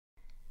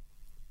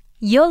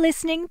You're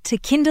listening to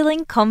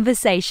Kindling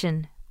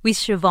Conversation with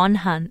Siobhan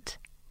Hunt,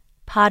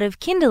 part of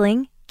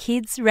Kindling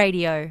Kids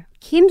Radio.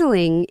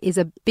 Kindling is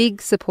a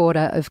big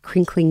supporter of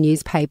Crinkling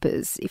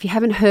Newspapers. If you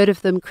haven't heard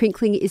of them,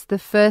 Crinkling is the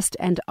first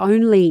and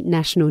only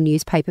national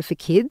newspaper for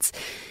kids.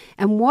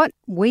 And what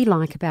we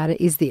like about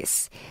it is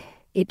this.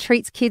 It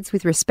treats kids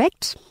with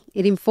respect.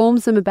 It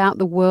informs them about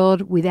the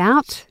world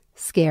without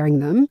scaring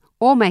them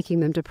or making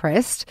them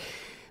depressed.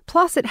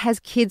 Plus, it has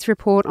kids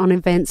report on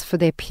events for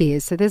their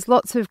peers. So there's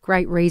lots of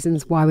great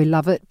reasons why we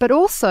love it. But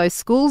also,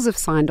 schools have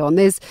signed on.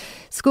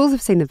 Schools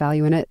have seen the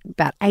value in it.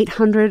 About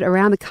 800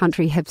 around the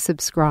country have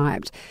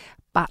subscribed.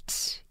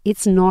 But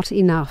it's not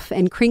enough,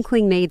 and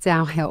Crinkling needs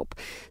our help.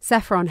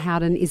 Saffron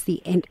Howden is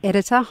the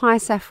editor. Hi,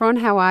 Saffron.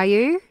 How are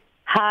you?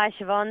 Hi,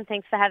 Siobhan.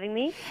 Thanks for having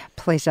me.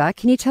 Pleasure.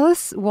 Can you tell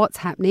us what's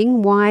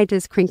happening? Why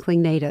does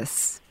Crinkling need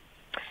us?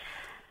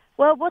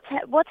 Well,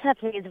 what's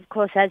happening is, of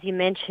course, as you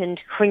mentioned,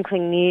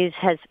 Crinkling News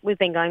we've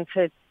been going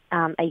for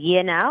a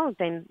year now.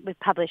 We've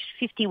published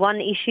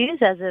 51 issues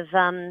as of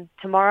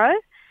tomorrow,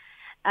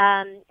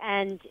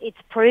 and it's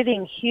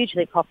proving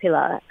hugely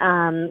popular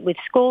with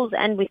schools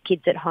and with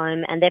kids at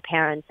home and their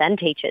parents and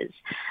teachers,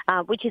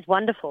 which is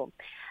wonderful.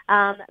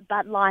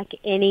 But like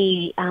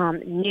any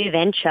new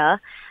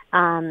venture,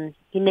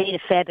 you need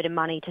a fair bit of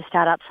money to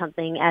start up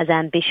something as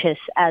ambitious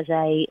as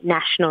a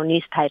national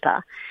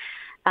newspaper.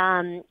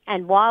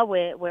 And while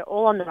we're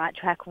all on the right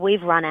track,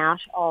 we've run out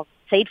of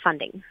seed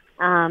funding,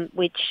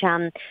 which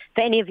for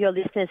any of your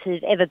listeners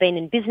who's ever been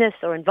in business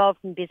or involved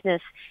in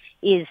business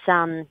is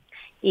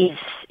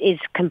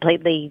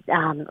completely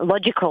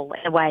logical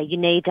in a way. You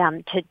need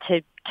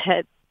to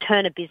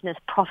turn a business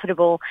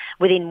profitable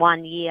within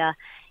 1 year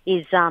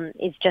is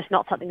just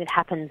not something that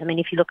happens. I mean,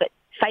 if you look at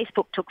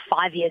Facebook, took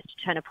 5 years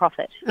to turn a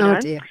profit. Oh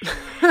dear.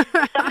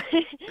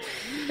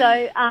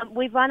 So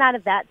we've run out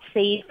of that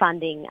seed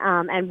funding,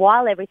 and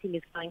while everything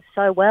is going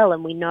so well,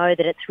 and we know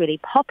that it's really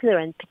popular,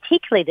 and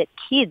particularly that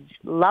kids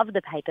love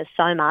the paper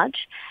so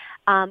much,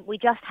 we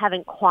just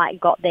haven't quite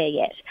got there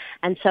yet.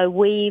 And so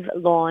we've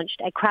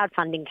launched a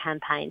crowdfunding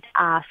campaign to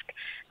ask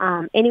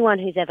anyone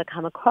who's ever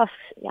come across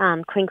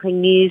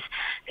Crinkling News,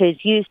 who's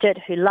used it,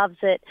 who loves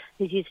it,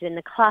 who's used it in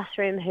the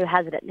classroom, who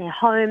has it at their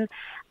home,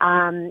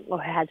 or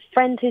who has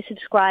friends who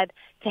subscribe,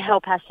 to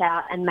help us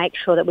out and make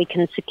sure that we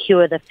can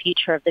secure the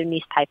future of the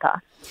newspaper.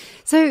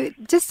 So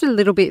just a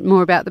little bit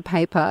more about the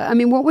paper. I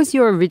mean, what was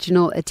your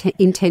original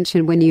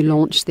intention when you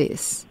launched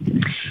this?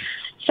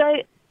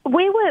 So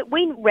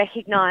we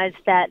recognised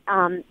that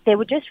there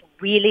were just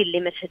really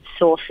limited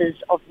sources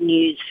of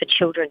news for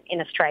children in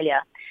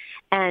Australia.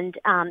 And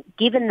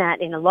given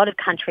that in a lot of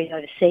countries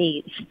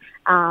overseas,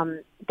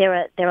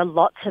 there are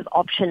lots of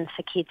options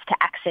for kids to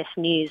access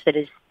news that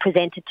is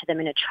presented to them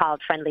in a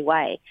child-friendly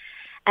way.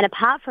 And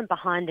apart from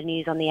Behind the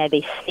News on the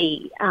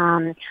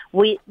ABC,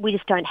 we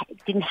just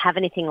didn't have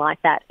anything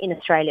like that in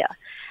Australia.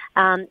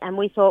 And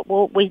we thought,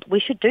 well, we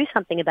should do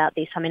something about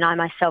this. I mean, I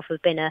myself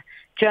have been a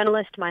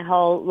journalist my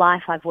whole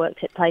life. I've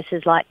worked at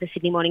places like the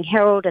Sydney Morning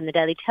Herald and the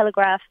Daily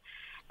Telegraph.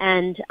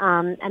 And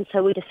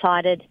so we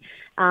decided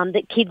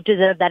that kids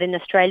deserve that in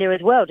Australia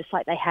as well, just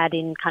like they had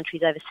in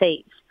countries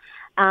overseas.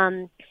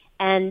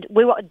 And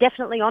we were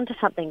definitely onto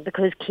something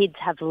because kids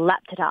have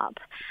lapped it up.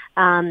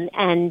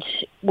 And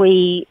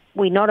we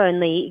not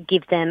only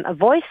give them a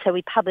voice, so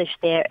we publish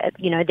their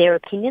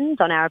opinions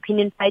on our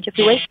opinion page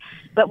every week,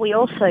 but we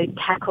also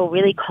tackle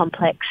really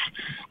complex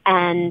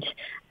and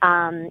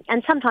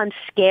sometimes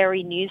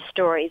scary news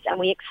stories, and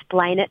we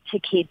explain it to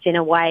kids in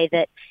a way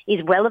that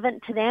is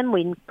relevant to them.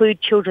 We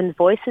include children's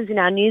voices in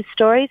our news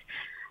stories,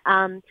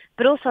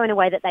 but also in a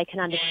way that they can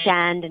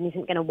understand and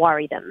isn't going to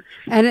worry them.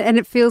 And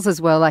it feels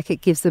as well like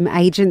it gives them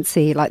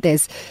agency. Like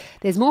there's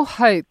more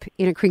hope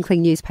in a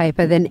Crinkling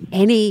newspaper than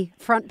any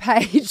front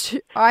page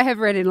I have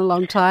read in a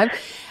long time.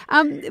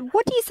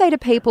 What do you say to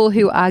people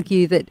who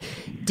argue that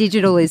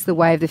digital is the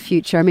way of the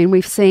future? I mean,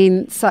 we've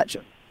seen such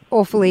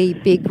awfully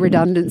big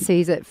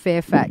redundancies at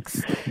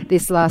Fairfax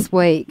this last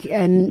week.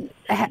 And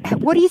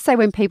what do you say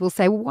when people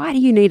say, well, why do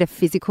you need a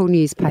physical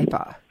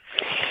newspaper?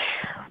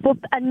 Well,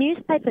 a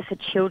newspaper for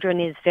children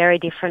is very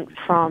different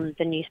from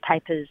the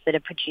newspapers that are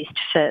produced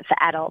for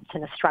adults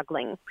and are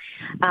struggling.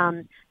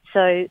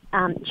 So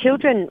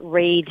children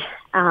read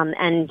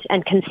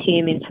and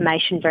consume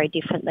information very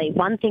differently.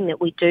 One thing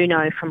that we do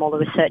know from all the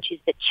research is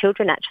that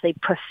children actually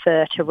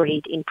prefer to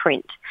read in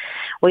print.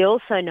 We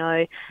also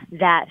know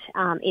that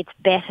it's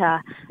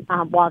better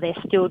while they're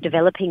still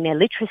developing their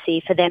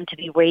literacy for them to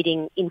be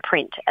reading in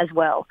print as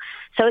well.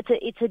 So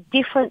it's a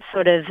different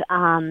sort of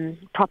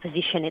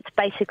proposition. It's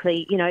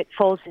basically, it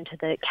falls into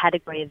the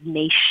category of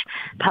niche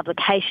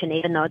publication,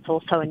 even though it's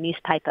also a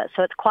newspaper.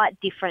 So it's quite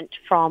different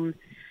from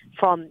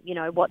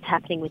what's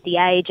happening with The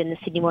Age and the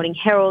Sydney Morning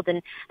Herald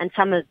and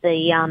some of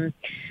the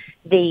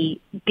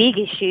big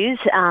issues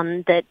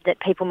that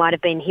people might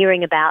have been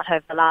hearing about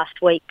over the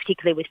last week,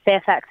 particularly with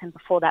Fairfax and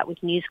before that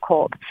with News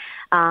Corp.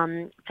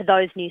 For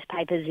those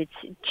newspapers,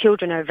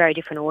 children are a very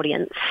different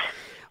audience.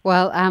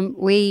 Well,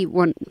 we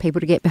want people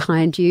to get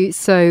behind you.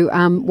 So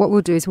what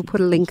we'll do is we'll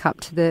put a link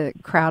up to the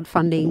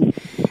crowdfunding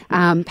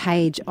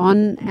page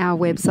on our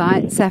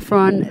website.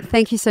 Saffron,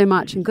 thank you so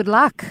much and good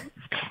luck.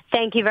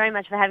 Thank you very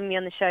much for having me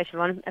on the show,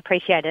 Siobhan.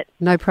 Appreciate it.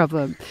 No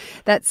problem.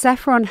 That's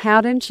Saffron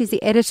Howden. She's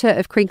the editor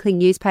of Crinkling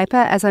Newspaper.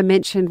 As I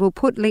mentioned, we'll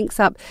put links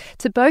up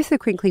to both the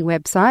Crinkling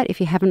website. If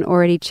you haven't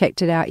already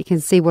checked it out, you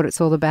can see what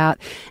it's all about,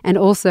 and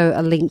also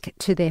a link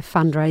to their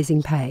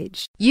fundraising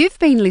page. You've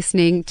been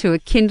listening to a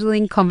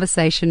Kindling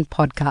Conversation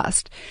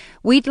podcast.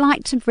 We'd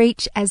like to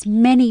reach as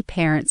many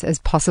parents as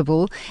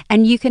possible,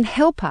 and you can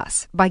help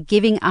us by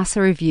giving us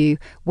a review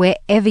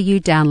wherever you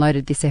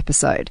downloaded this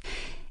episode.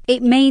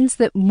 It means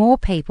that more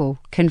people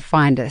can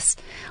find us.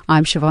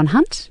 I'm Siobhan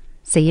Hunt.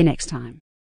 See you next time.